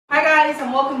guys,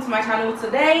 and welcome to my channel.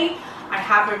 Today I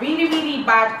have a really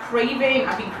bad craving.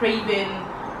 I've been craving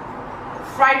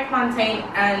fried plantain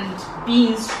and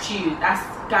beans stew. That's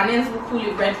Ghanaians will call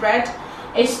it red.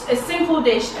 It's a simple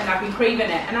dish and I've been craving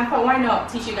it, and I thought, why not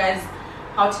teach you guys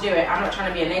how to do it. I'm not trying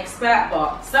to be an expert,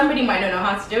 but somebody might not know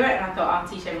how to do it, and I thought I'll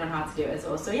teach everyone how to do it as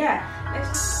well. So yeah,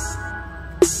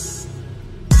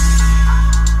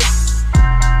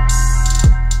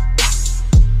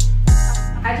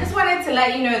 I just wanted to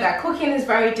let you know that cooking is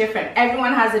very different.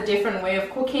 Everyone has a different way of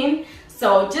cooking.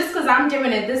 So just because I'm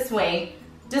doing it this way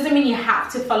doesn't mean you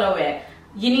have to follow it.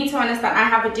 You need to understand I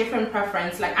have a different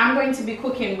preference. Like, I'm going to be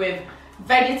cooking with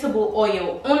vegetable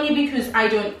oil only because I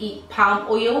don't eat palm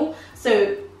oil.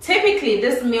 So typically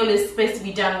this meal is supposed to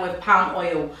be done with palm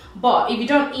oil, but if you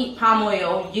don't eat palm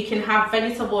oil, you can have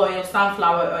vegetable oil,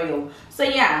 sunflower oil. So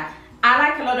yeah, I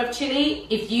like a lot of chili.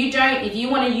 If you don't, if you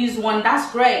want to use one,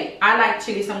 that's great. I like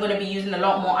chili, so I'm going to be using a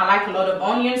lot more. I like a lot of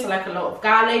onions, I like a lot of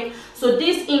garlic. So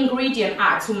this ingredient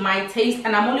adds to my taste,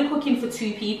 and I'm only cooking for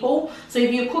 2 people. So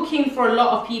if you're cooking for a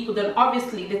lot of people, then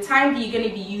obviously the time that you're going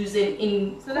to be using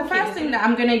in... So the first thing that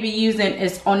I'm going to be using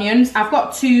is onions. I've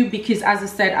got 2 because, as I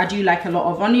said, I do like a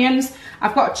lot of onions.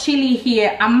 I've got chili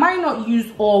here. I might not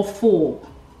use all 4.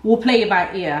 We'll play it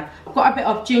by ear. I've got a bit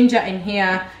of ginger in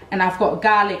here, and I've got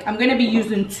garlic. I'm going to be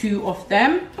using 2 of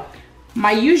them.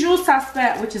 My usual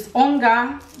suspect, which is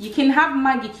onga. You can have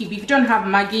Maggi cube. If you don't have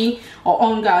Maggi or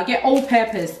onga, get all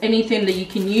peppers, anything that you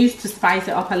can use to spice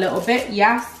it up a little bit.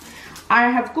 Yes, I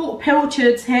have got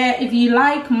pilchards here. If you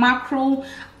like mackerel,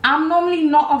 I'm normally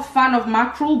not a fan of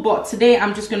mackerel, but today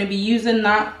I'm just going to be using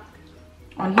that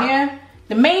on here.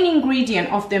 The main ingredient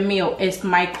of the meal is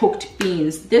my cooked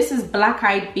beans. This is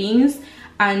black-eyed beans,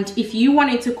 and if you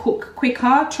want it to cook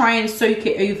quicker, try and soak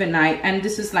it overnight, and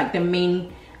this is like the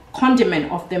main condiment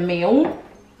of the meal.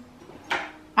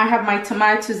 I have my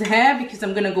tomatoes here because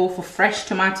I'm gonna go for fresh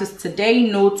tomatoes today,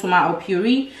 no tomato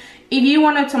puree. If you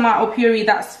want a tomato puree,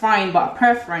 that's fine, but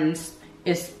preference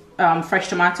is fresh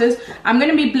tomatoes. I'm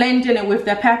gonna be blending it with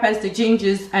the peppers, the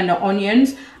gingers, and the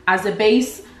onions as a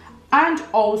base. And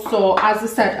also, as I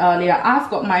said earlier, I've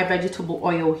got my vegetable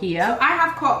oil here. I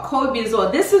have got Kobe as well.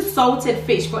 This is salted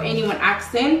fish for anyone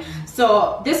asking.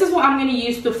 So this is what I'm going to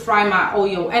use to fry my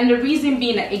oil. And the reason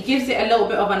being that it gives it a little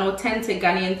bit of an authentic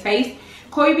Ghanaian taste.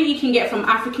 Kobe you can get from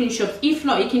African shops. If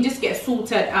not, you can just get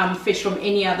salted fish from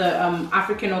any other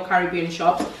African or Caribbean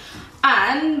shops.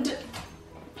 And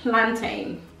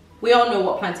plantain. We all know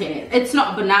what plantain is. It's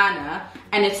not a banana,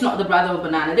 and it's not the brother of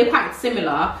banana. They're quite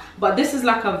similar, but this is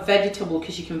like a vegetable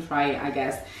because you can fry it, I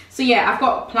guess. So yeah, I've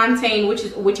got plantain,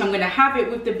 which I'm gonna have it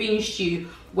with the bean stew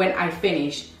when I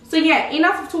finish. So yeah,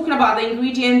 enough of talking about the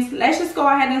ingredients. Let's just go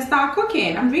ahead and start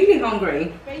cooking. I'm really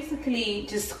hungry. Basically,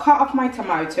 just cut off my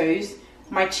tomatoes,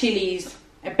 my chilies,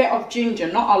 a bit of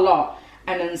ginger, not a lot,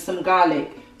 and then some garlic.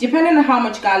 Depending on how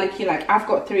much garlic you like, I've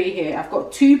got 3 here. I've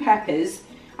got 2 peppers.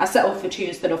 I settled for 2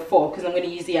 instead of 4 because I'm going to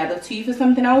use the other 2 for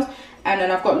something else. And then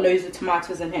I've got loads of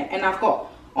tomatoes in here. And I've got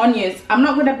onions. I'm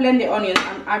not going to blend the onions.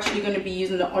 I'm actually going to be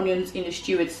using the onions in the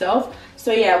stew itself.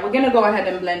 So yeah, we're going to go ahead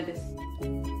and blend this.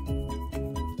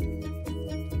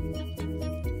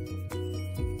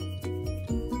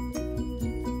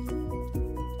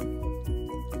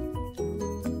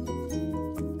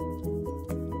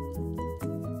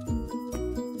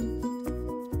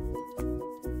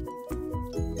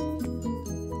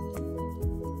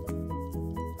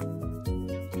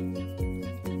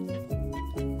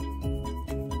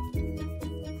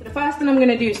 The first thing I'm going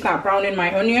to do is start browning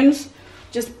my onions.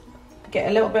 Just get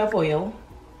a little bit of oil.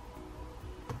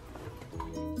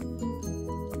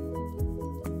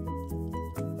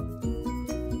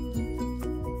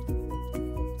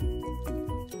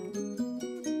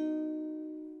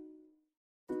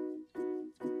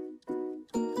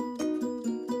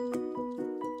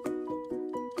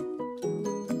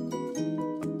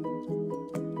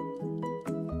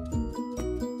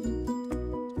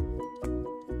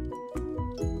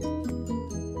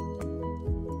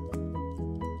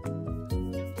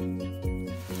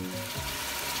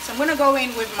 I'm gonna go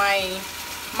in with my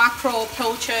mackerel,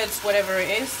 pilchards, whatever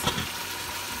it is.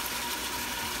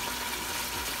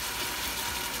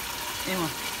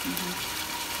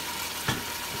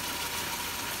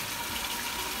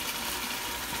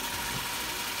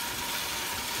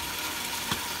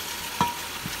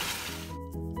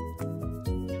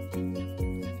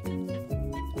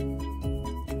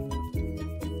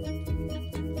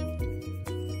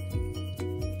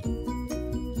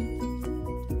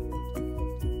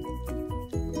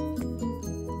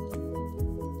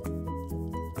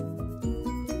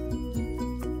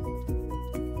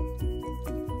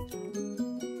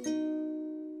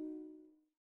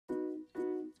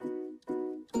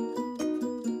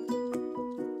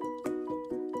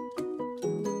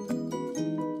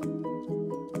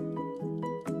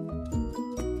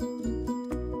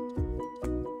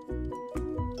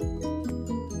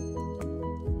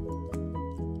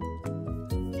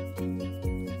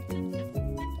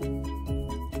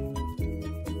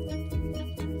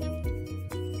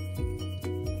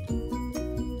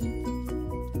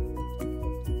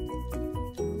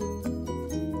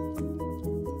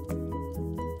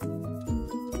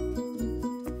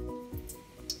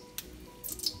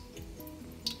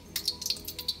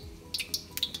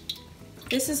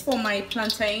 This is for my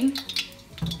plantain.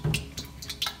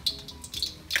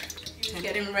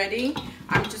 Getting ready.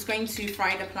 I'm just going to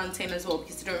fry the plantain as well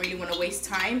because I don't really want to waste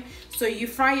time. So you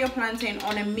fry your plantain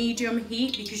on a medium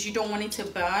heat because you don't want it to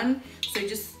burn. So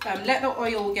just let the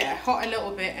oil get hot a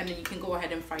little bit and then you can go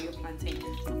ahead and fry your plantain.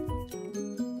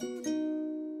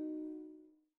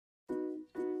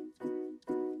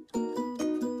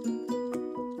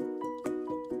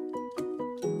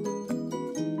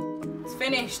 It's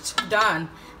finished, done.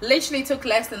 Literally took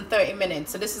less than 30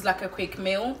 minutes. So this is like a quick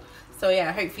meal. So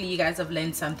yeah, hopefully you guys have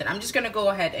learned something. I'm just gonna go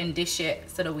ahead and dish it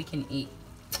so that we can eat.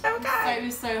 Okay.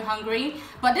 So hungry.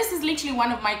 But this is literally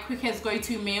one of my quickest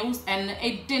go-to meals and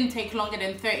it didn't take longer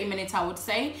than 30 minutes, I would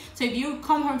say. So if you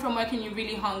come home from work and you're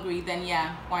really hungry, then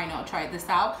yeah, why not try this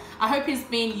out? I hope it's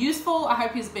been useful. I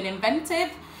hope it's been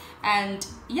inventive. And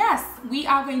yes, we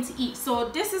are going to eat. So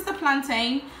this is the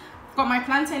plantain. I've got my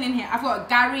plantain in here. I've got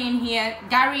gari in here.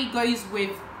 Gari goes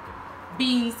with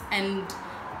beans and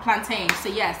plantain. So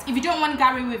yes, if you don't want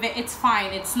gari with it, it's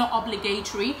fine. It's not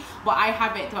obligatory, but I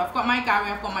have it. So I've got my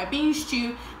gari, I've got my bean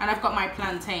stew, and I've got my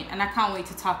plantain, and I can't wait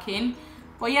to tuck in.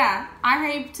 But yeah, I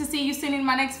hope to see you soon in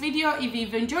my next video. If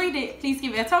you've enjoyed it, please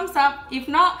give it a thumbs up. If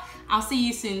not, I'll see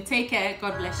you soon. Take care.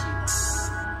 God bless you.